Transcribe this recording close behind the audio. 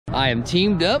I am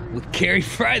teamed up with Kerry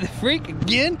Frey the Freak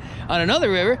again on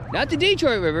another river, not the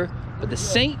Detroit River, but the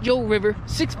St. Joe River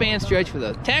 6-man stretch for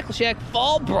the Tackle Shack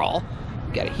Fall Brawl.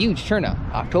 We got a huge turnout,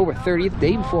 October 30th,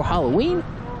 day before Halloween.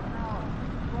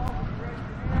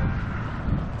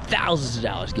 Thousands of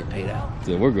dollars get paid out.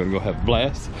 So we're gonna go have a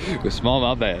blast with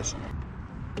smallmouth bass.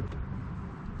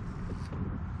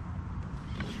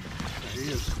 There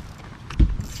he is.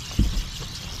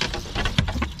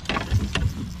 I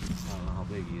don't know how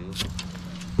big he is.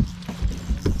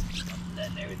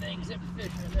 Letting everything except the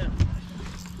fish right now.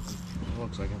 It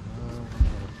looks like him.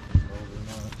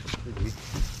 Could be.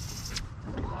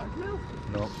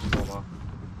 No, smallmouth.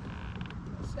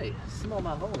 Let's say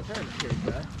smallmouth only turn the Kerry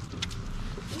Frey.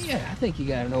 Yeah, I think you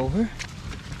got it over.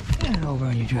 Got it over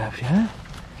on your drop shot.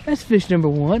 That's fish number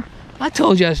one. I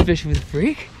told you I was fishing with the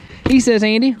Freak. He says,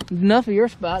 Andy, enough of your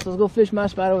spots. Let's go fish my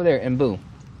spot over there. And boom,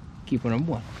 keeper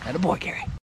number one. Attaboy, Kerry.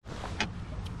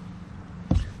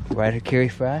 Right at Kerry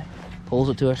Frey, pulls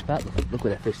it to our spot. Look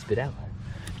what that fish spit out.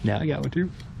 Now I got one too.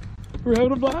 We're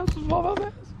having a blast with smallmouth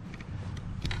bass.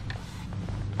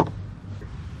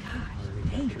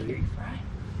 Dang, Kerry Frey.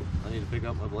 I need to pick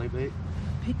up my blade bait.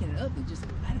 Picking it up and just,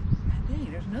 dang,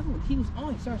 there's another one. He was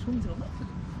on, he started swimming to the left.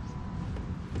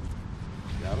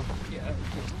 Got him? Yeah, that was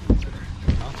good.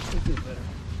 Huh? It feels better.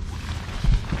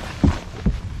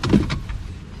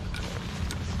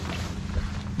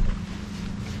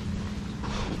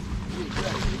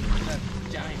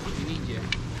 Giant, we need you.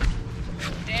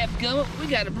 Dadgummit, we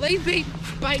got a blade bait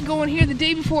bite going here the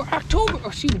day before October, or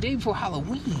excuse me, the day before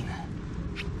Halloween.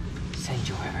 St.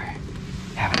 Joe River,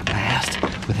 having a blast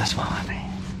with a smallmouth bass.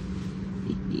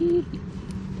 There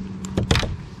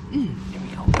we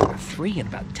go. We're 3 in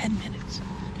about 10 minutes.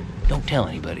 Don't tell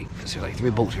anybody, because there are like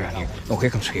 3 boats around here. Oh, here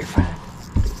comes Kerry Frey.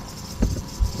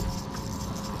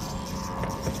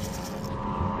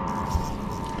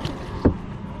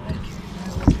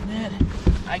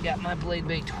 I got my blade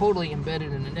bait totally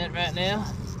embedded in the net right now.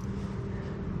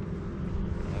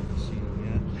 I haven't seen him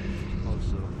yet.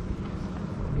 Also,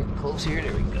 Getting close here.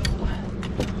 There we go.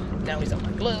 Now he's on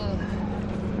my glove.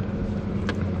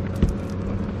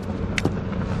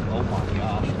 oh my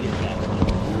gosh, get that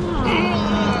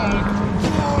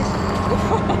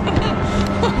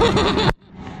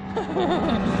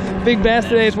one. Big bass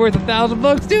today is worth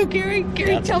 $1,000 too, Kerry.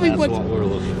 Kerry, tell me what we're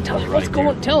looking for. Tell me what's going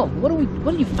on. Tell him. What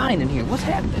are you finding here? What's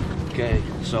happening? Okay,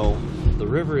 so the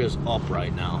river is up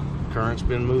right now. Current's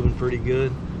been moving pretty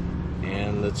good,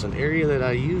 and it's an area that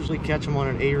I usually catch them on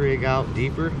an A-rig out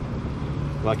deeper.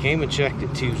 Well, I came and checked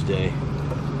it Tuesday,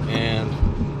 and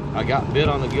I got bit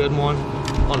on a good one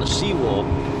on the seawall.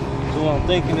 So what I'm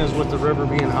thinking is, with the river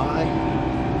being high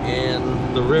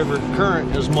and the river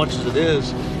current as much as it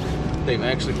is, they've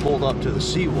actually pulled up to the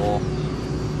seawall,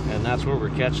 and that's where we're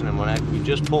catching them. We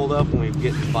just pulled up and we're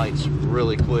getting bites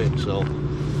really quick. So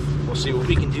we'll see what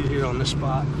we can do here on this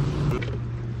spot. Dude,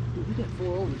 we got 4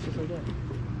 overs just like that.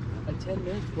 Like 10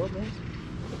 minutes, 12 minutes.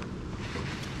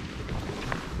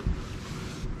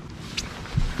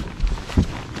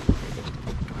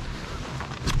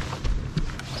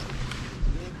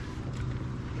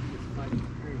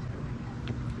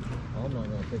 I'm not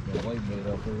going to pick my white bait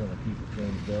up. We're going to keep it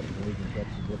changed up so we can catch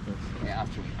the difference. Yeah,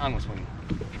 I'm gonna swing.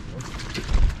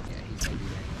 Yeah, he's gonna do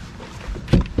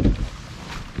that.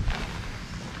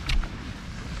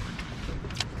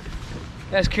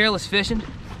 That's careless fishing,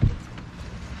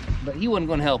 but he wasn't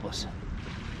gonna help us.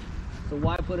 So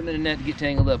why put him in a net to get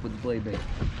tangled up with the blade bait?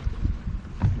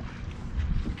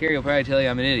 Kerry will probably tell you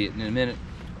I'm an idiot in a minute.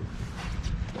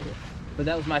 But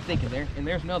that was my thinking there, and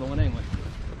there's another one anyway.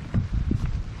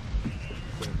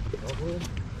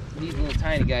 He's a little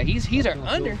tiny guy. He's our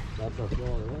under. That's our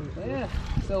smaller one. Yeah.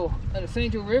 So on the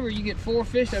St. Joe River, you get 4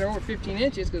 fish that are over 15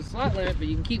 inches because it's slot limit, but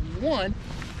you can keep 1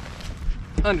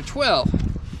 under 12.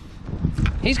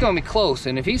 He's gonna be close,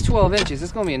 and if he's 12 inches,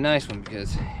 it's gonna be a nice one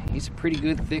because he's a pretty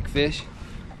good thick fish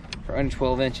for under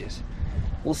 12 inches.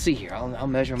 We'll see here. I'll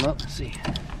measure him up and see.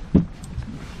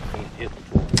 Can't hit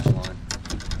the 12-inch line.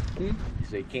 Hmm?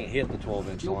 So you can't hit the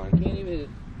 12-inch Nope, line. can't even hit it.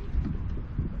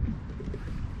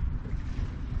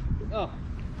 Oh.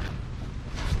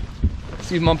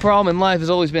 See, my problem in life has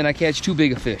always been I catch too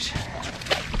big a fish.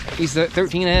 He's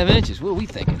 13 and a half inches. What are we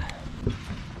thinking?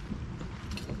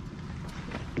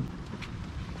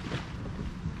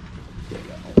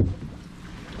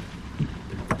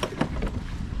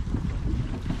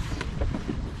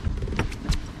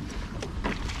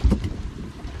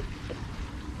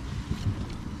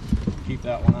 Keep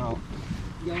that one out.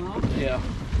 Going off? Yeah.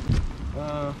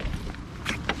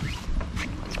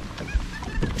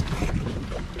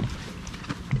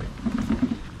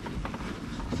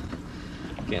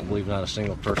 Can't believe not a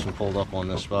single person pulled up on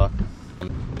this spot.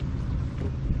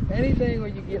 Anything where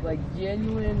you get like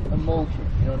genuine emotion,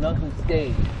 you know, nothing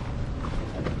staged.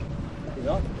 You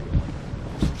know?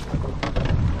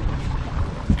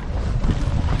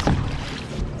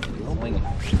 Swinging.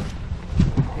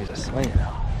 He's a swinger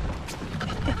now.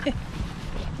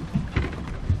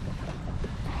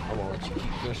 I'm gonna let you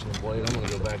keep fishing the blade. I'm gonna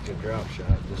go back to a drop shot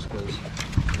just because.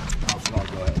 I'll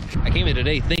go ahead. I came in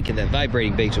today thinking that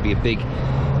vibrating baits would be a big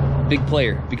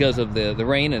player because of the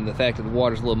rain and the fact that the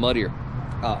water's a little muddier.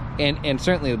 And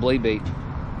certainly the blade bait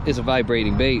is a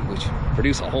vibrating bait, which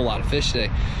produced a whole lot of fish today.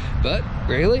 But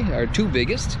really, our two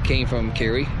biggest came from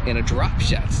Kerry in a drop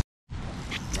shot.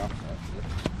 Drop shot.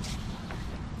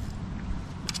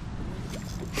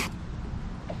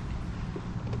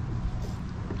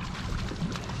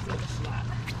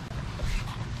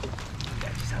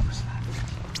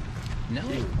 No, I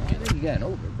think you got an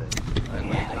over, but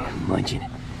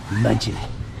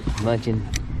munching.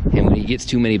 And when he gets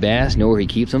too many bass, know where he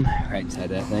keeps them? Right inside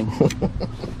that thing. I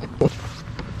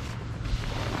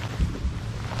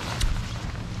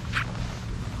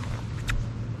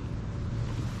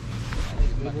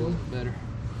think it might be a little better.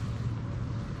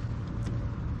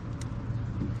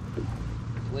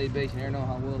 Blade baits, you never know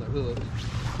how well they're hooked.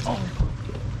 Oh.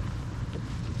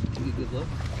 You get a good look?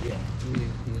 Yeah.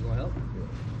 You gonna help?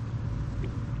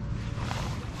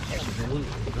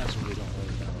 That's what we don't worry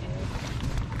about.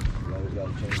 We always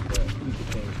gotta change that. Keep it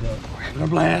changed up. We're having a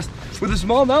blast with a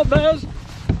smallmouth bass.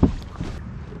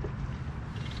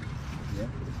 Yeah.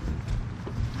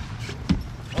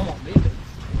 Come on, baby.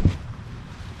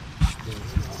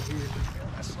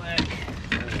 That's slack.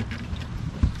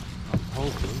 I'm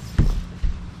hoping.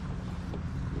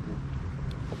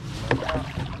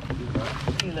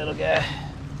 You little guy.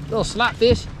 Little slot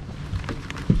fish.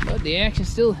 But the action's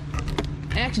still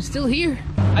here.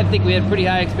 I think we had pretty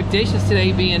high expectations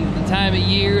today, being the time of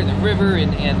year and the river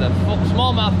and the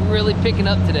smallmouth really picking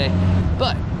up today.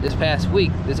 But this past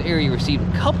week, this area received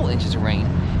a couple inches of rain,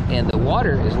 and the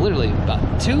water is literally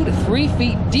about 2 to 3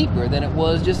 feet deeper than it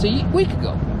was just a week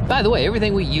ago. By the way,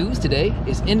 everything we use today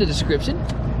is in the description,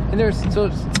 and there's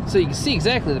so you can see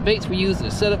exactly the baits we use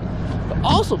and the setup. But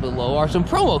also below are some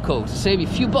promo codes to save you a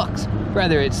few bucks.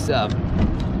 Whether it's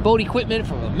boat equipment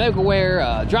from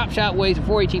Megaware, drop shot weights,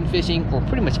 418 fishing, or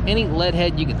pretty much any lead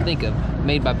head you can think of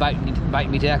made by Bite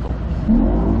Me Tackle.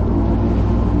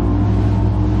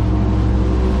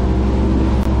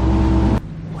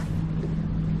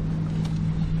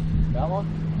 Got one?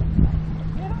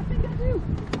 Yeah, I think I do.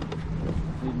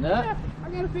 You nut? Yeah, I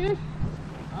got a fish.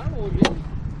 I don't know what it is.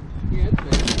 Yeah, it's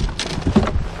big.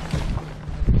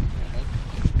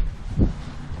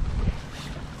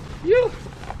 You!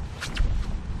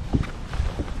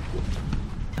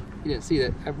 You didn't see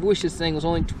that. I wish this thing was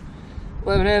only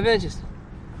 11.5 inches.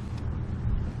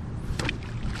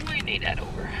 We need that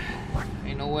over.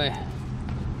 Ain't no way.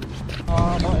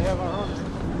 Might have our hunter.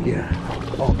 Yeah.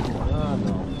 Oh,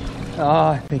 no.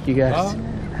 Oh, I think you guys.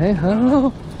 Hey, I don't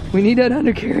know. We need that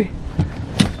under, Kerry.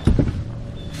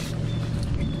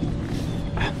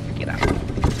 Get out.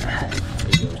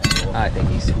 I think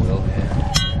he's too low.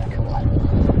 Come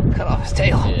on. Cut off his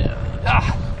tail. Yeah.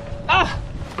 Ah!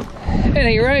 It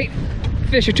ain't right.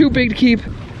 Fish are too big to keep.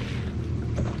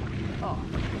 Oh.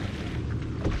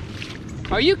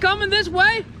 Are you coming this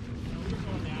way?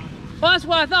 Well, that's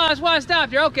what I thought. That's why I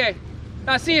stopped here. Okay.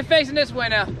 I see you facing this way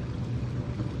now.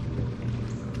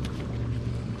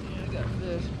 Yeah, I got a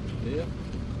fish. Yeah. It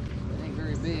ain't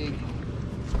very big.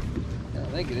 I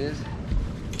don't think it is.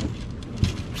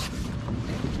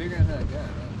 It's bigger than I got.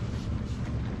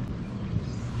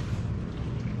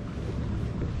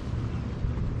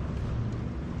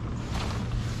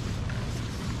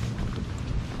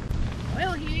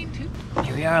 Well, he ain't too.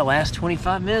 Here we are, last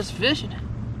 25 minutes of fishing.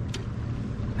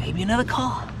 Maybe another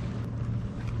call.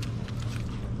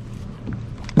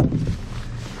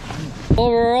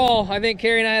 Overall, I think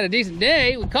Kerry and I had a decent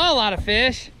day. We caught a lot of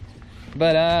fish,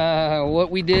 but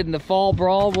what we did in the fall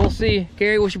brawl, we'll see.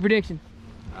 Kerry, what's your prediction?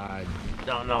 I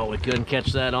don't know. We couldn't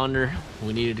catch that under.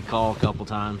 We needed to call a couple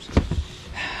times.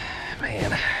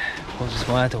 Man, we'll just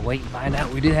want to wait and find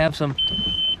out. We did have some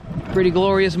pretty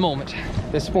glorious moments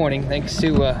this morning, thanks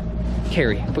to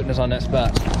Kerry putting us on that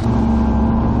spot.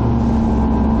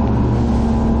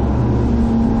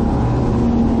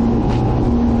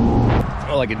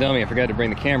 Oh, like a dummy, I forgot to bring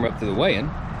the camera up to the weigh-in,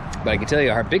 but I can tell you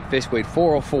our big fish weighed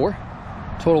 404,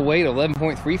 total weight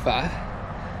 11.35.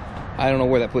 I don't know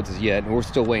where that puts us yet. We're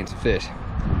still weighing some fish,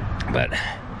 but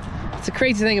it's the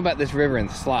crazy thing about this river and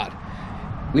the slot.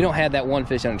 We don't have that one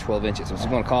fish under 12 inches, so it's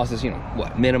going to cost us, you know,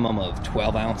 what, minimum of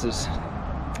 12 ounces.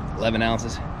 11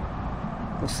 ounces.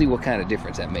 We'll see what kind of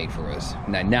difference that made for us,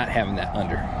 not having that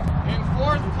under. In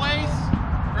 4th place,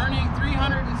 earning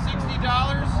 $360,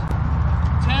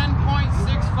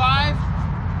 10.65,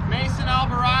 Mason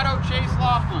Alvarado, Chase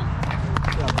Laughlin.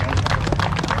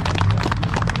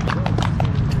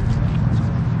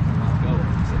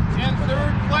 In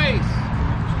 3rd place,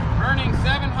 earning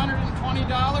 $720,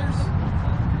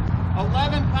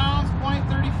 11 pounds,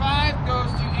 .35,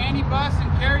 goes to Andy Buss and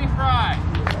Kerry Frey.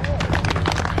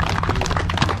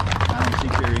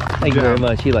 Thank you very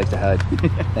much. He likes to hide.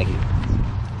 Thank you.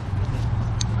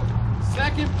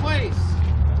 2nd place,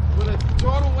 with a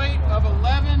total weight of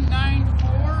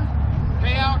 11.94,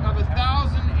 payout of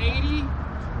 1,080,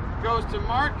 goes to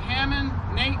Mark Hammond,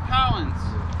 Nate Collins.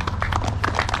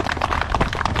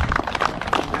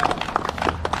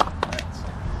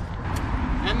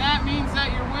 And that means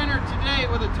that your winner today,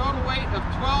 with a total weight of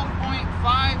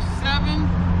 12.57,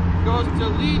 goes to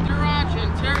Lee Durach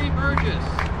and Terry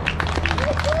Burgess.